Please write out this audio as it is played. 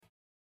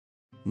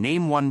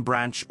Name one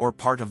branch or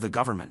part of the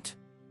government.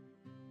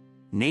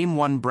 Name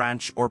one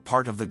branch or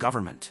part of the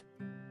government.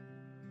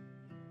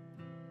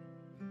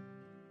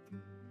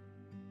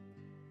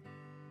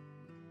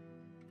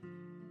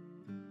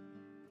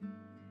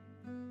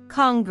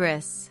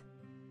 Congress.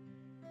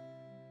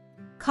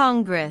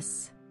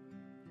 Congress.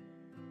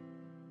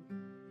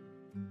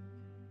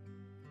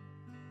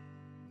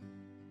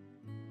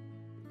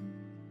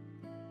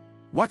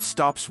 What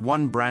stops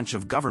one branch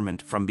of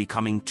government from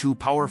becoming too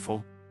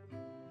powerful?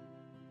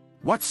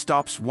 What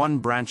stops one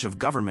branch of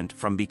government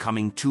from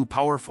becoming too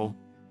powerful?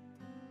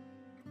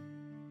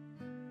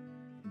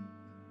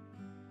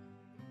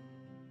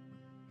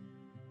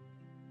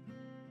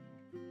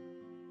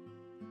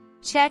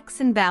 Checks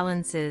and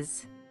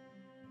balances.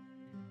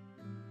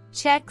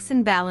 Checks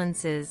and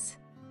balances.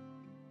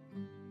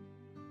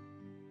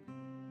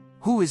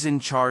 Who is in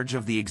charge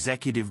of the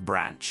executive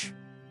branch?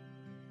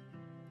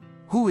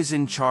 Who is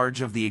in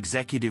charge of the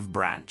executive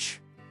branch?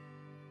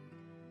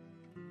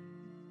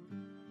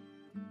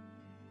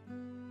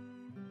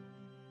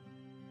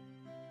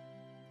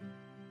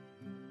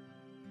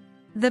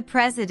 The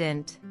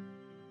President.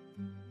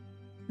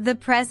 The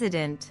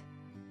President.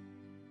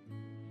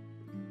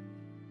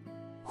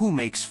 Who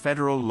makes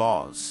federal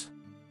laws?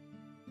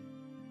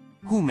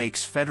 Who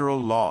makes federal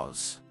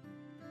laws?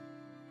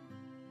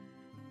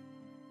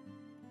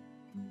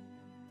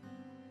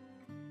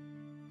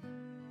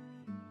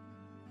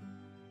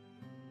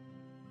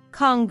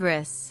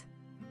 Congress.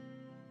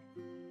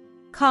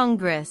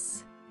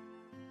 Congress.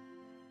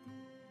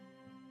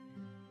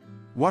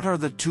 What are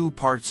the two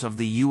parts of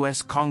the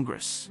U.S.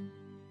 Congress?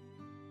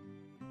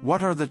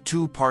 What are the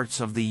two parts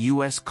of the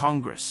U.S.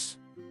 Congress?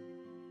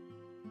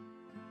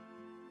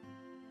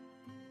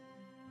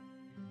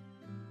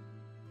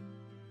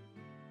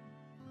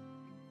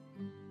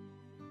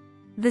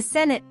 The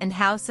Senate and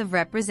House of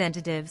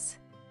Representatives.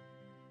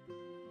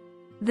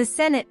 The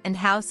Senate and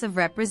House of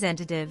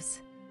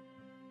Representatives.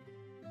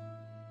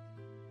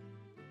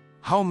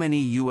 How many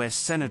U.S.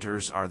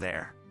 senators are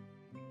there?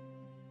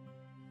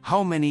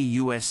 How many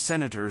U.S.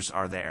 senators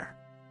are there?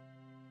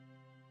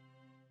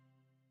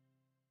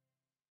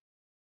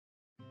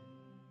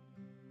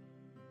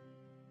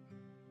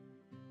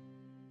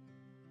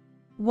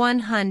 One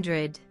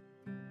hundred.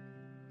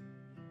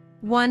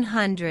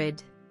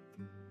 100.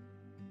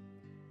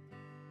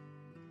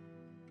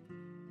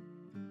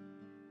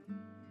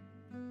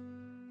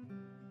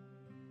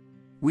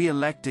 We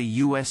elect a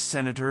U.S.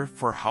 senator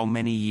for how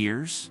many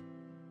years?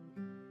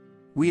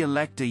 We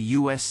elect a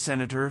U.S.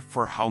 senator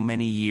for how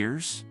many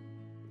years?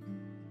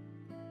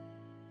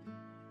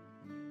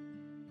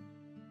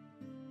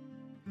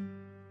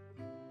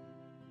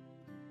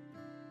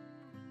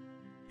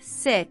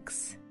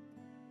 Six.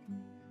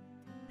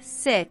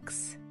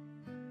 6.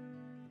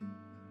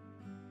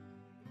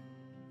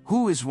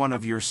 Who is one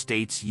of your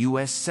state's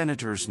U.S.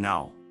 senators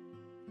now?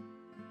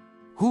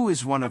 Who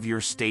is one of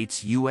your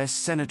state's U.S.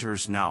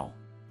 senators now?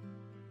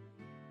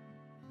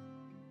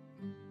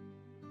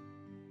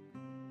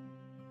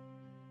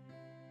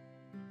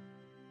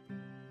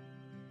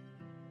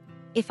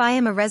 If I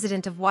am a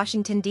resident of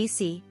Washington,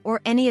 D.C.,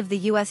 or any of the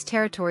U.S.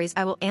 territories,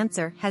 I will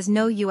answer, has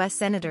no U.S.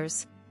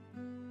 senators.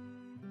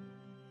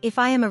 If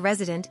I am a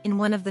resident in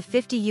one of the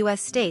 50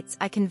 U.S. states,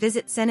 I can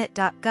visit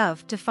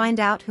senate.gov to find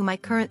out who my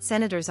current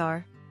senators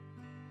are.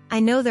 I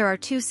know there are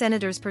 2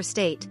 senators per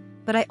state,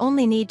 but I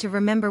only need to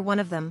remember one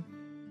of them.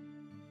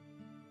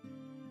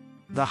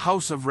 The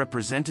House of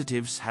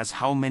Representatives has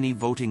how many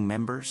voting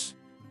members?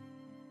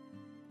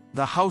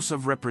 The House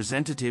of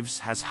Representatives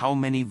has how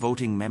many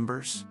voting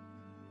members?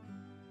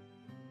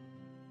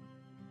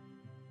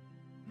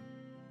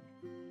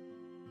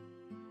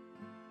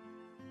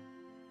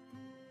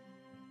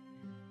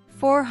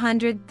 Four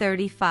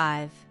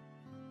 435.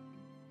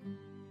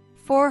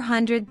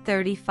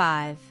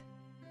 435.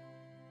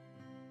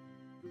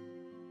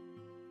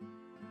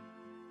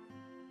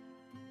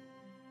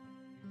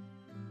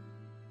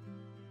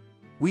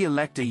 We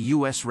elect a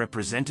U.S.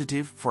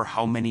 representative for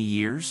how many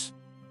years?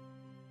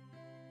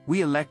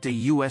 We elect a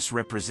U.S.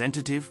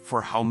 representative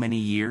for how many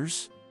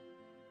years?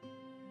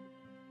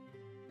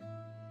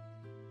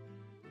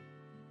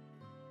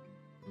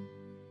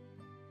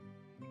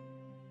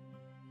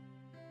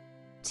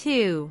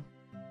 Two.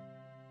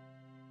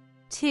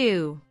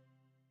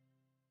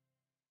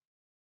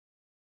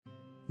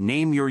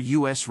 Name your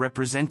U.S.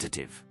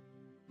 representative.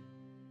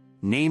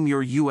 Name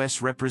your U.S.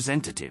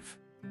 representative.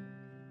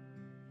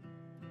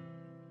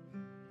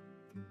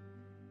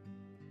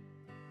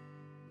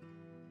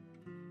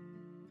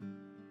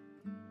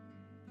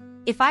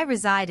 If I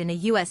reside in a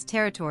U.S.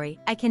 territory,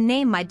 I can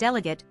name my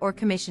delegate or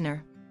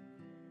commissioner.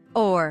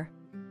 Or,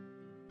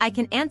 I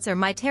can answer,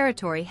 my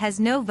territory has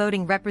no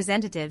voting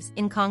representatives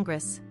in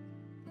Congress.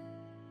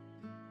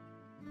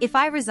 If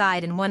I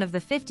reside in one of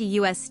the 50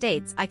 U.S.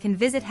 states, I can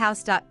visit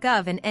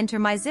house.gov and enter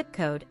my zip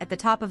code at the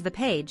top of the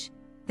page,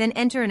 then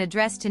enter an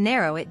address to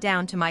narrow it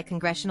down to my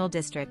congressional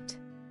district.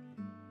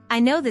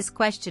 I know this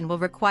question will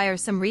require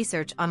some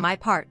research on my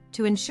part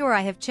to ensure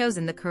I have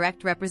chosen the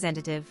correct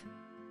representative.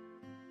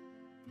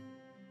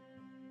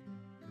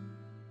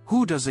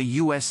 Who does a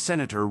U.S.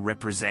 Senator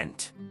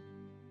represent?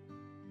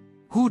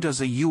 Who does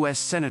a U.S.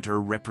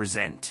 Senator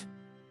represent?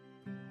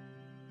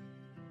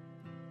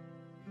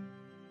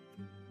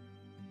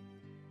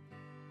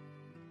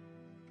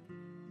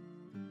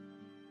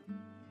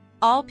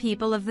 All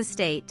people of the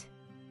state.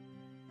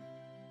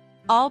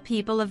 All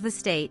people of the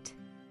state.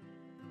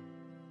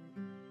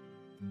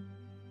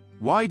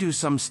 Why do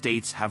some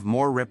states have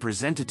more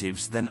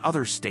representatives than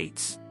other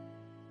states?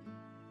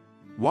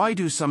 Why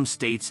do some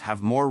states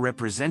have more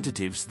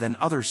representatives than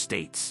other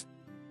states?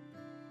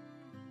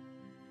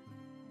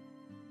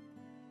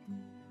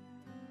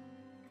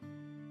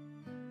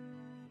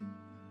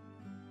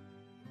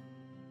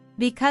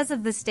 Because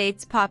of the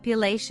state's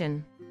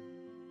population.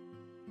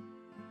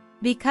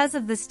 Because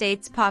of the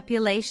state's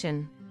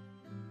population.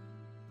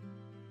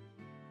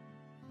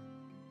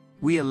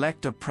 We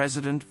elect a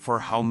president for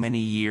how many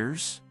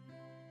years?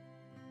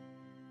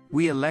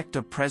 We elect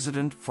a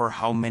president for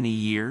how many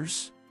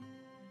years?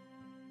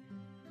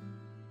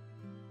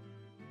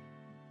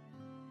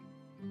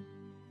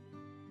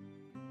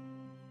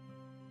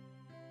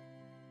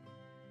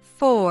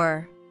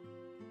 Four.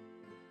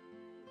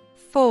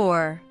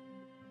 Four.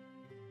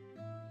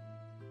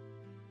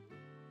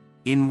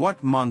 In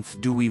what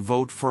month do we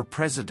vote for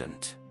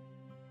president?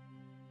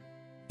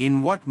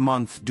 In what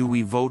month do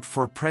we vote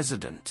for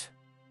president?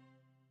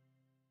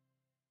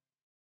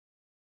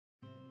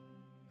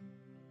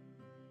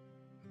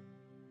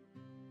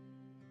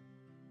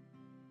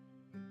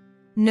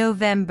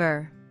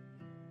 November.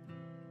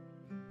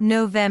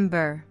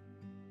 November.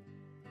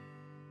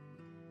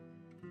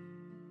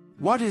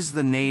 What is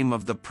the name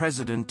of the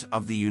President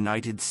of the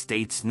United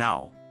States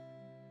now?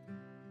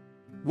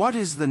 What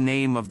is the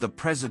name of the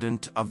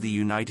President of the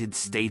United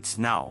States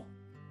now?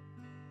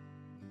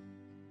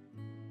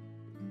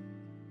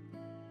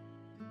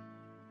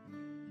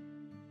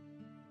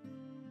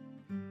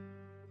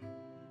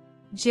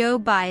 Joe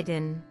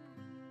Biden.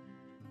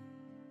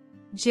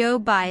 Joe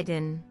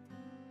Biden.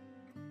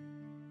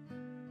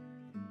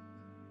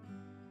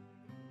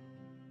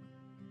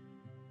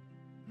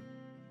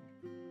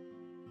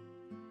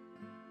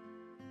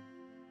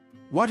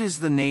 What is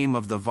the name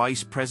of the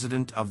Vice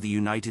President of the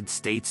United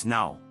States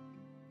now?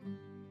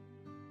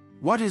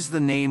 What is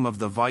the name of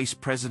the Vice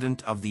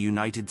President of the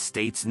United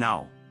States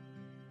now?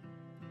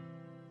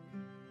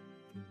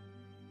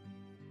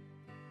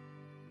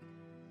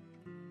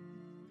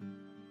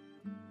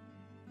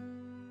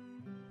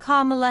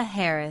 Kamala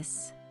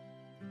Harris.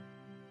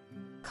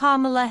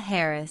 Kamala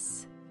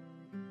Harris.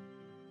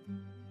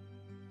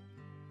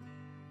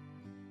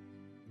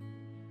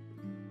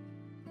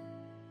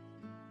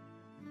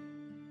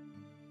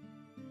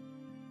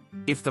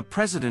 If the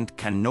president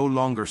can no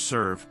longer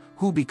serve,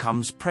 who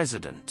becomes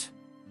president?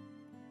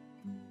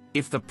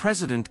 If the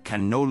president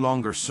can no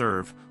longer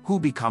serve, who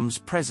becomes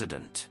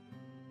president?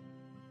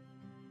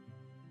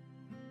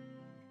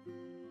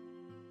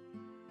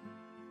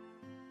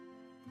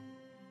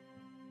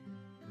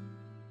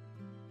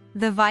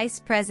 The Vice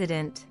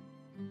President.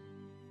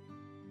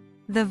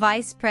 The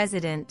Vice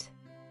President.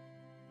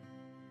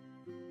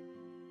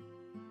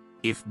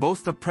 If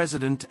both the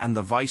president and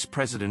the vice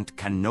president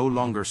can no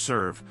longer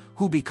serve,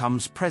 who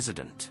becomes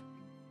president?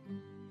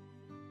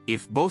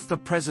 If both the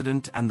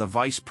president and the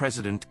vice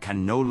president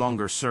can no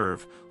longer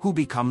serve, who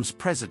becomes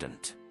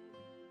president?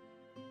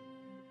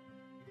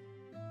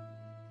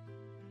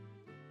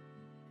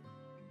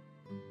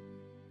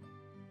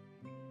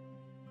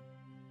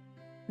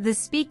 The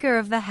Speaker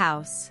of the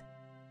House.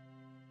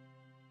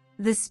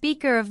 The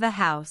Speaker of the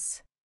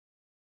House.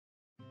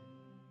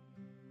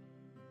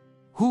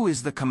 Who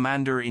is the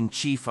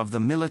Commander-in-Chief of the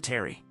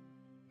military?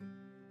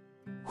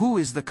 Who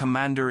is the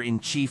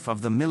Commander-in-Chief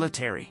of the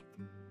military?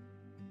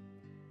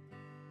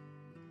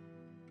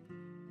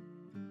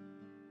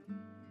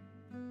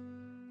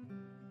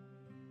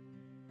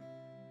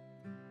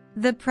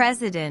 The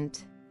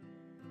President.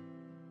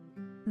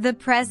 The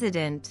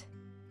President.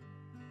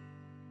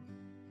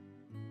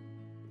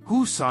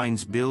 Who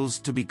signs bills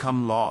to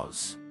become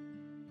laws?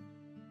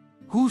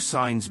 Who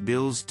signs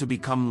bills to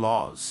become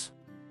laws?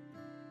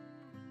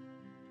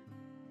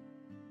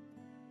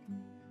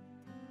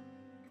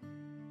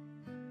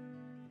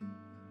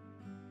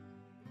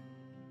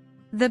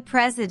 The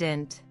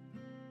President.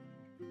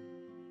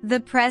 The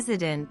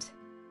President.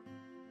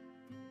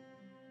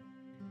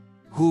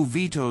 Who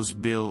vetoes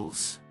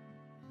bills?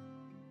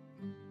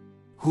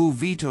 Who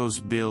vetoes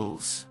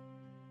bills?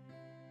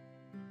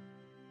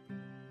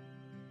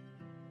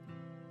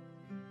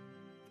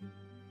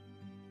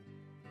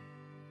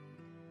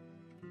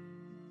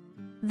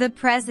 The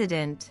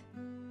President.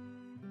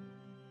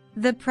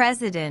 The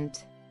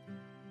President.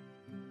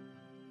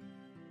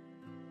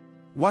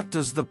 What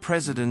does the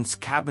President's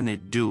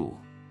cabinet do?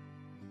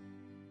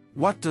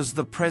 What does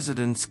the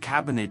President's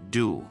cabinet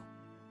do?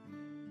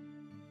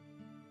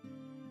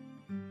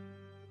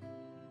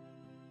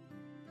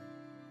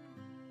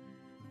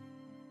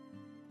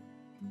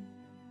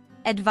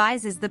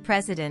 Advises the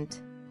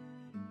President.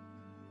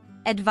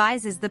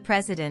 Advises the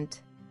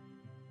President.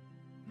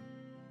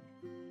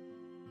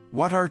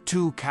 What are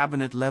two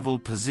cabinet-level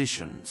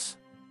positions?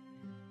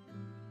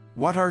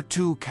 What are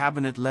two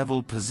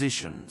cabinet-level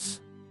positions?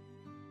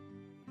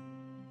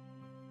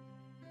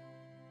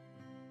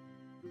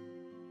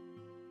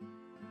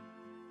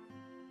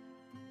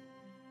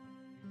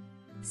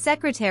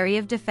 Secretary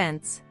of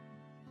Defense,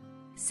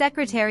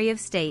 Secretary of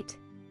State,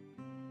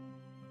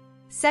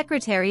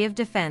 Secretary of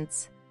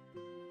Defense,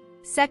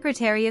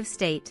 Secretary of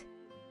State.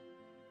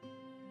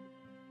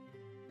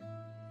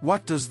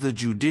 What does the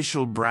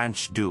judicial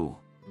branch do?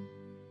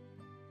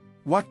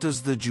 What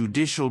does the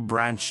judicial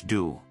branch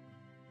do?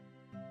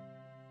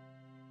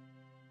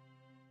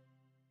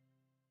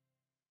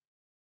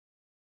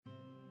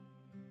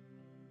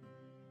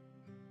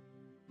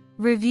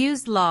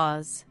 Reviews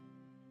laws,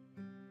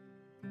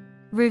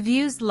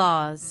 reviews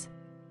laws.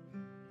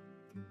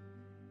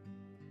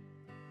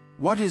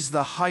 What is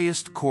the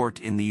highest court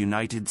in the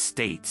United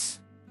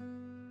States?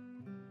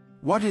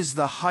 What is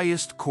the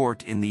highest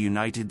court in the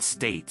United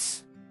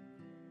States?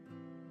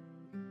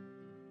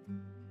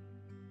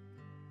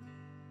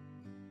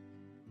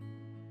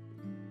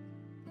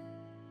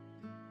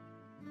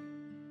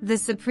 The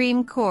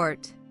Supreme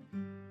Court,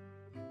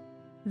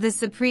 the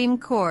Supreme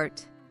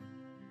Court.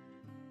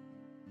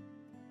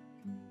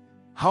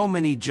 How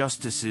many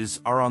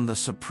justices are on the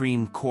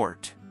Supreme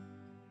Court?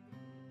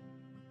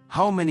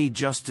 How many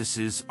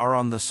justices are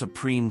on the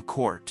Supreme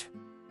Court?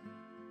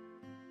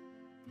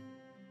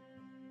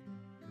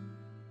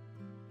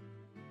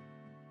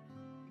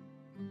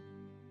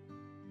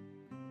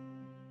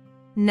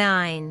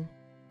 Nine.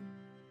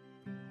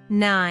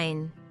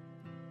 Nine.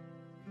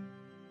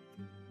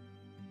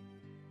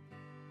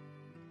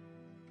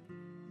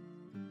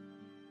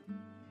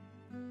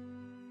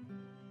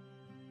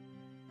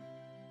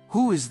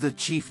 Who is the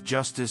Chief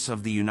Justice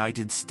of the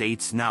United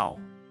States now?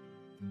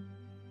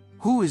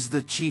 Who is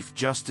the Chief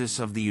Justice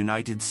of the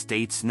United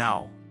States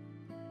now?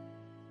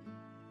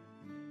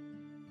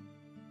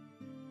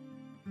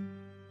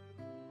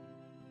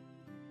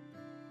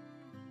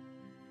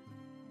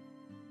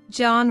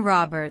 John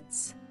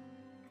Roberts,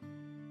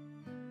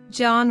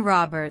 John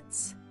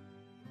Roberts.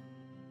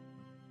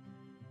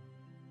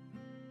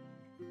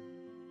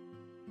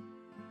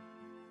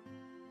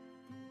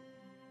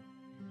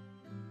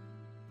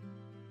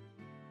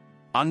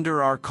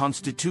 Under our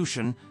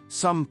Constitution,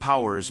 some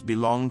powers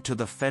belong to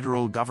the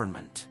federal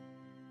government.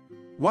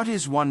 What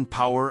is one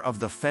power of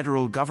the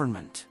federal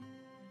government?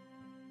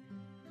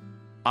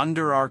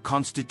 Under our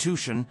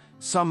Constitution,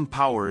 some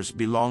powers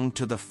belong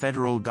to the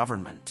federal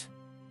government.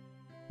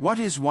 What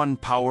is one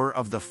power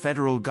of the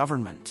federal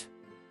government?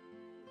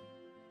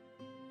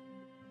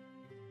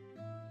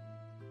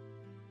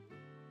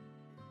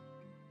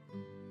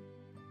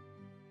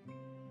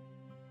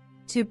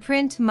 To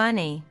print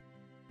money.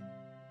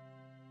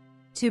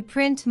 To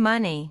print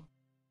money.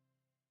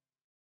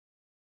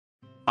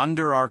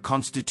 Under our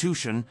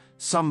Constitution,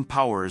 some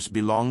powers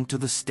belong to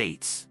the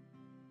states.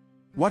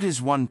 What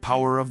is one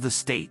power of the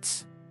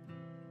states?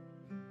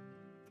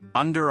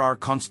 Under our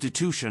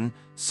Constitution,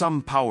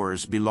 some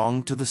powers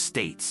belong to the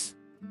states.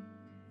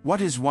 What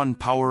is one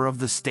power of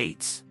the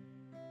states?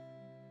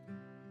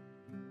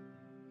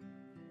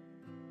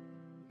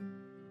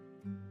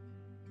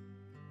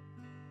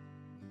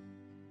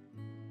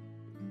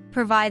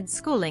 Provide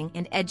schooling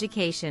and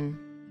education.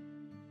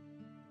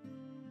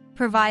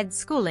 Provide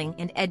schooling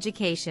and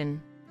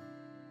education.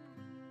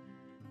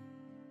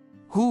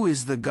 Who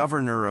is the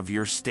governor of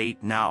your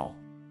state now?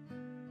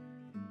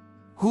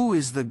 Who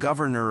is the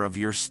governor of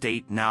your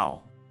state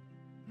now?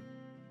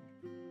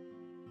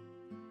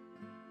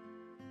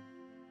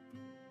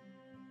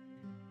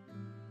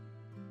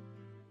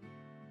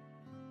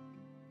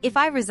 If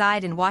I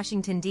reside in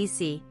Washington,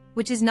 D.C.,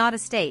 which is not a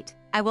state,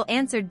 I will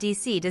answer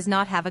D.C. does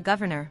not have a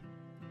governor.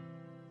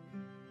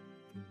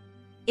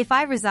 If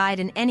I reside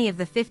in any of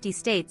the 50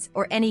 states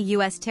or any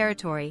U.S.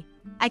 territory,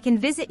 I can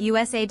visit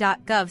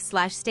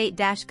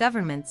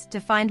usa.gov/state-governments to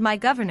find my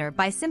governor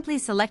by simply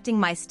selecting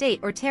my state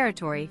or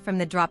territory from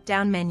the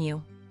drop-down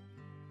menu.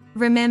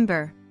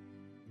 Remember,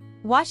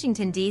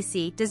 Washington,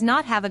 D.C. does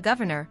not have a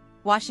governor.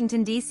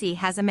 Washington, D.C.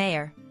 has a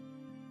mayor.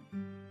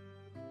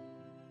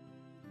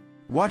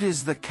 What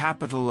is the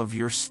capital of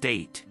your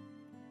state?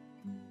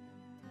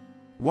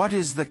 What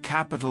is the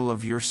capital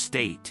of your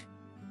state?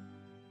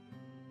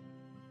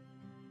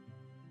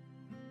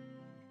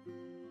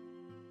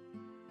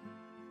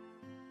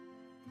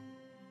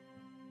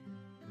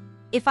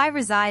 If I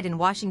reside in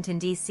Washington,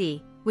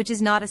 D.C., which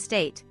is not a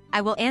state,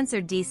 I will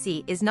answer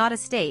D.C. is not a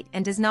state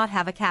and does not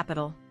have a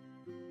capital.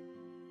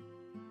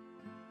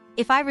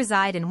 If I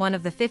reside in one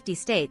of the 50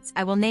 states,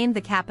 I will name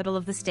the capital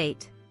of the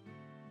state.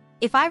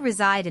 If I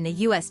reside in a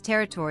U.S.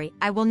 territory,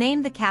 I will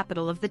name the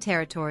capital of the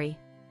territory.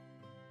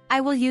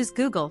 I will use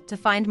Google to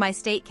find my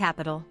state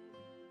capital.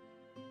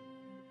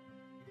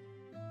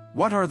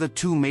 What are the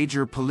two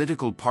major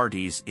political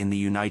parties in the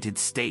United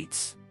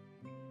States?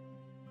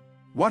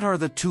 What are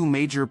the two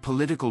major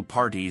political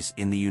parties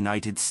in the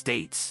United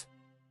States?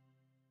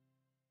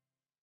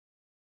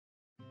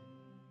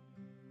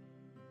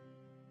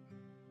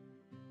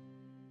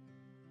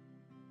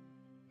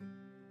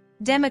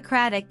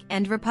 Democratic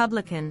and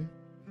Republican.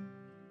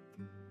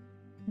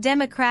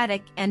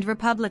 Democratic and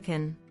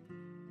Republican.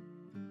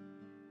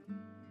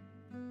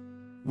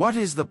 What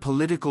is the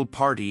political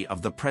party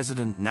of the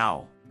president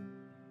now?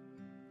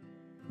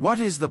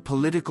 What is the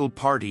political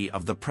party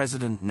of the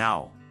president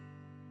now?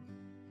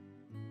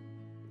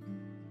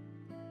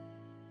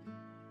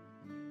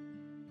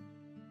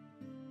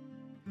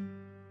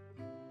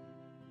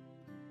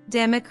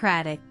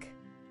 Democratic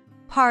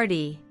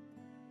Party.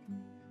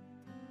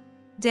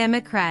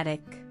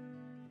 Democratic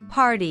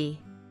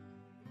Party.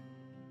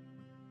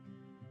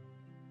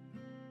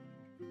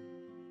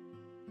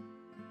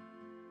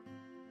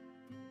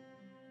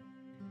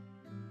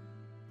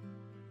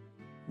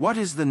 What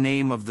is the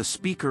name of the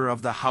Speaker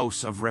of the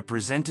House of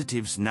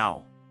Representatives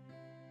now?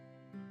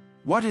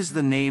 What is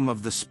the name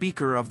of the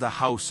Speaker of the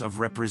House of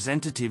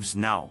Representatives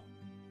now?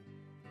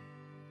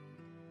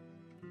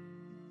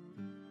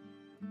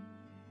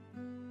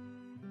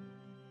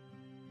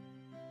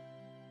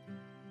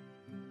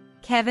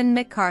 Kevin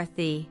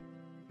McCarthy.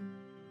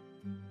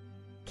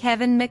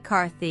 Kevin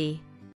McCarthy.